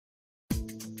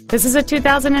This is a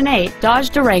 2008 Dodge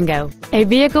Durango, a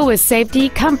vehicle with safety,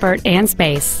 comfort, and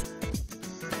space.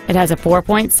 It has a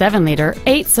 4.7-liter,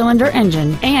 8-cylinder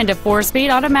engine and a 4-speed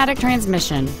automatic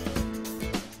transmission.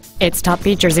 Its top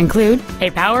features include a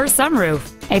power sunroof,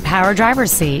 a power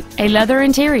driver's seat, a leather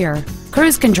interior,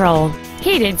 cruise control,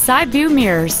 heated side view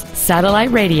mirrors,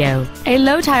 satellite radio, a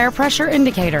low tire pressure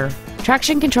indicator,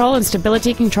 traction control and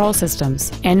stability control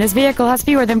systems, and this vehicle has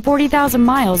fewer than 40,000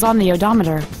 miles on the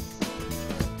odometer.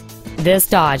 This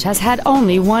Dodge has had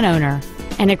only one owner,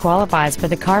 and it qualifies for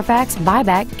the Carfax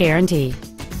buyback guarantee.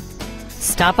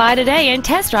 Stop by today and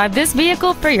test drive this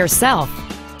vehicle for yourself.